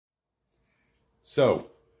So,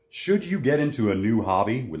 should you get into a new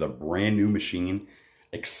hobby with a brand new machine,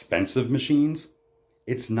 expensive machines?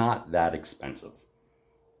 It's not that expensive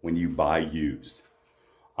when you buy used.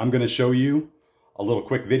 I'm going to show you a little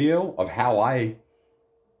quick video of how I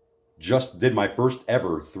just did my first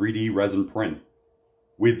ever 3D resin print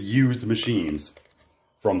with used machines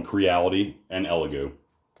from Creality and Elegoo.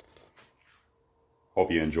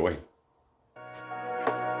 Hope you enjoy.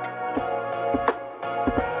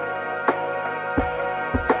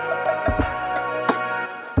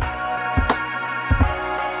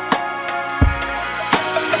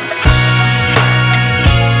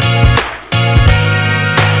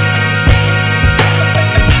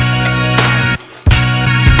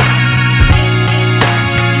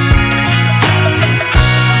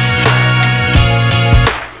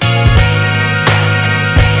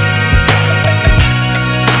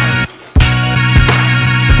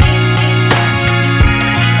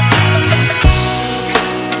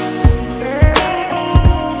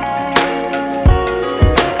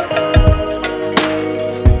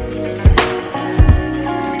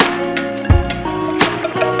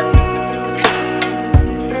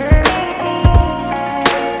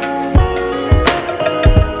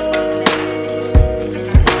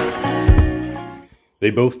 They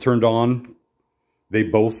both turned on. They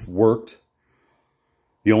both worked.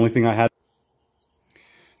 The only thing I had...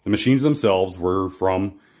 The machines themselves were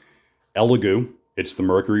from Elegoo. It's the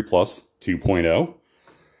Mercury Plus 2.0.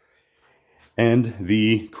 And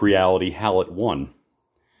the Creality Halot One.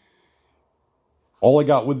 All I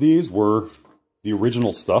got with these were the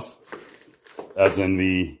original stuff, as in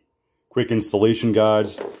the quick installation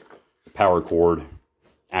guides, the power cord,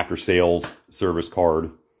 after sales service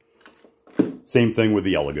card. Same thing with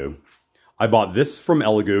the Elegoo. I bought this from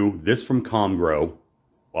Elegoo, this from Comgrow,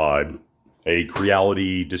 a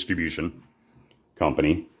Creality distribution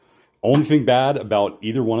company. Only thing bad about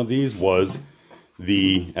either one of these was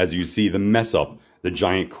the, as you see, the mess up, the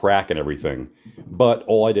giant crack and everything. But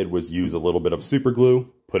all I did was use a little bit of super glue,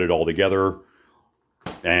 put it all together,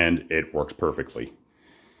 and it works perfectly.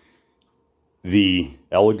 The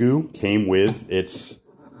Elegoo came with its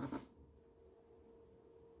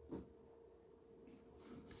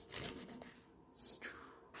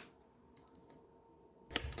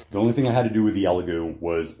The only thing I had to do with the Elegoo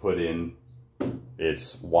was put in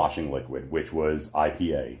its washing liquid, which was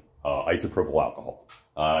IPA, isopropyl alcohol.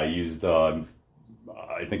 I used, I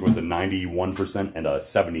think it was a 91% and a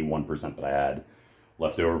 71% that I had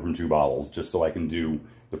left over from 2 bottles, just so I can do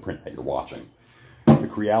the print that you're watching. The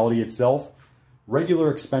Creality itself,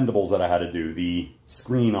 regular expendables that I had to do, the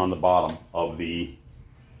screen on the bottom of the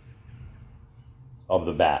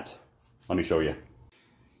vat. Let me show you.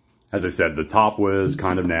 As I said, the top was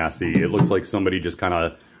kind of nasty. It looks like somebody just kind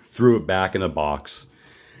of threw it back in a box.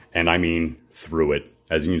 And I mean, threw it,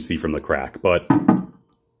 as you can see from the crack. But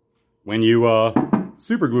when you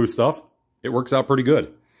super glue stuff, it works out pretty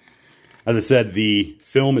good. As I said, the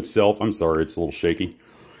film itself, I'm sorry, it's a little shaky.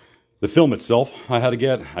 The film itself I had to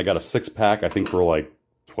get, I got a 6-pack, I think for like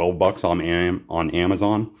 12 bucks on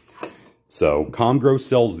Amazon. So Comgrow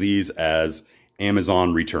sells these as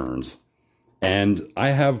Amazon returns. And I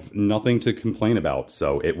have nothing to complain about,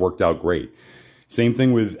 so it worked out great. Same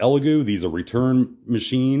thing with Elegoo. These are return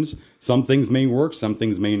machines. Some things may work, some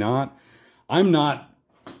things may not. I'm not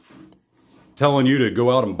telling you to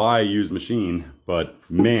go out and buy a used machine, but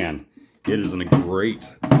man, it is a great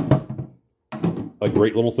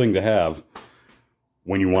little thing to have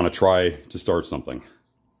when you want to try to start something.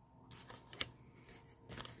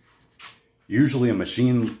 Usually a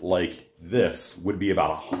machine like this would be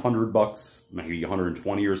about $100, maybe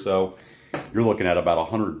 120 or so. You're looking at about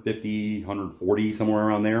 150, 140, somewhere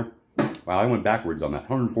around there. Wow, I went backwards on that.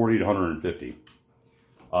 140 to 150.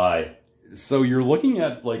 So you're looking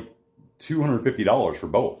at like $250 for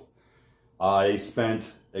both. I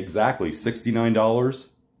spent exactly $69.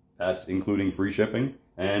 That's including free shipping,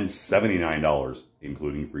 and $79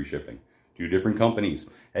 including free shipping. 2 different companies.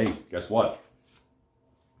 Hey, guess what?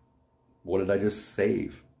 What did I just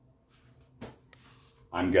save?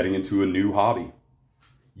 I'm getting into a new hobby.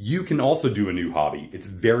 You can also do a new hobby. It's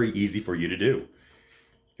very easy for you to do.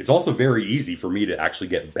 It's also very easy for me to actually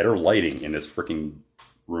get better lighting in this freaking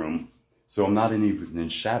room, so I'm not in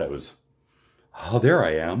shadows. Oh, there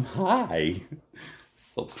I am. Hi.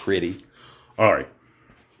 So pretty. All right.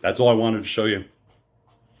 That's all I wanted to show you.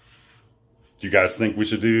 Do you guys think we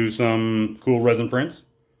should do some cool resin prints?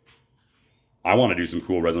 I want to do some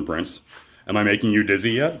cool resin prints. Am I making you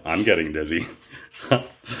dizzy yet? I'm getting dizzy.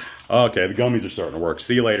 Okay, the gummies are starting to work.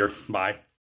 See you later. Bye.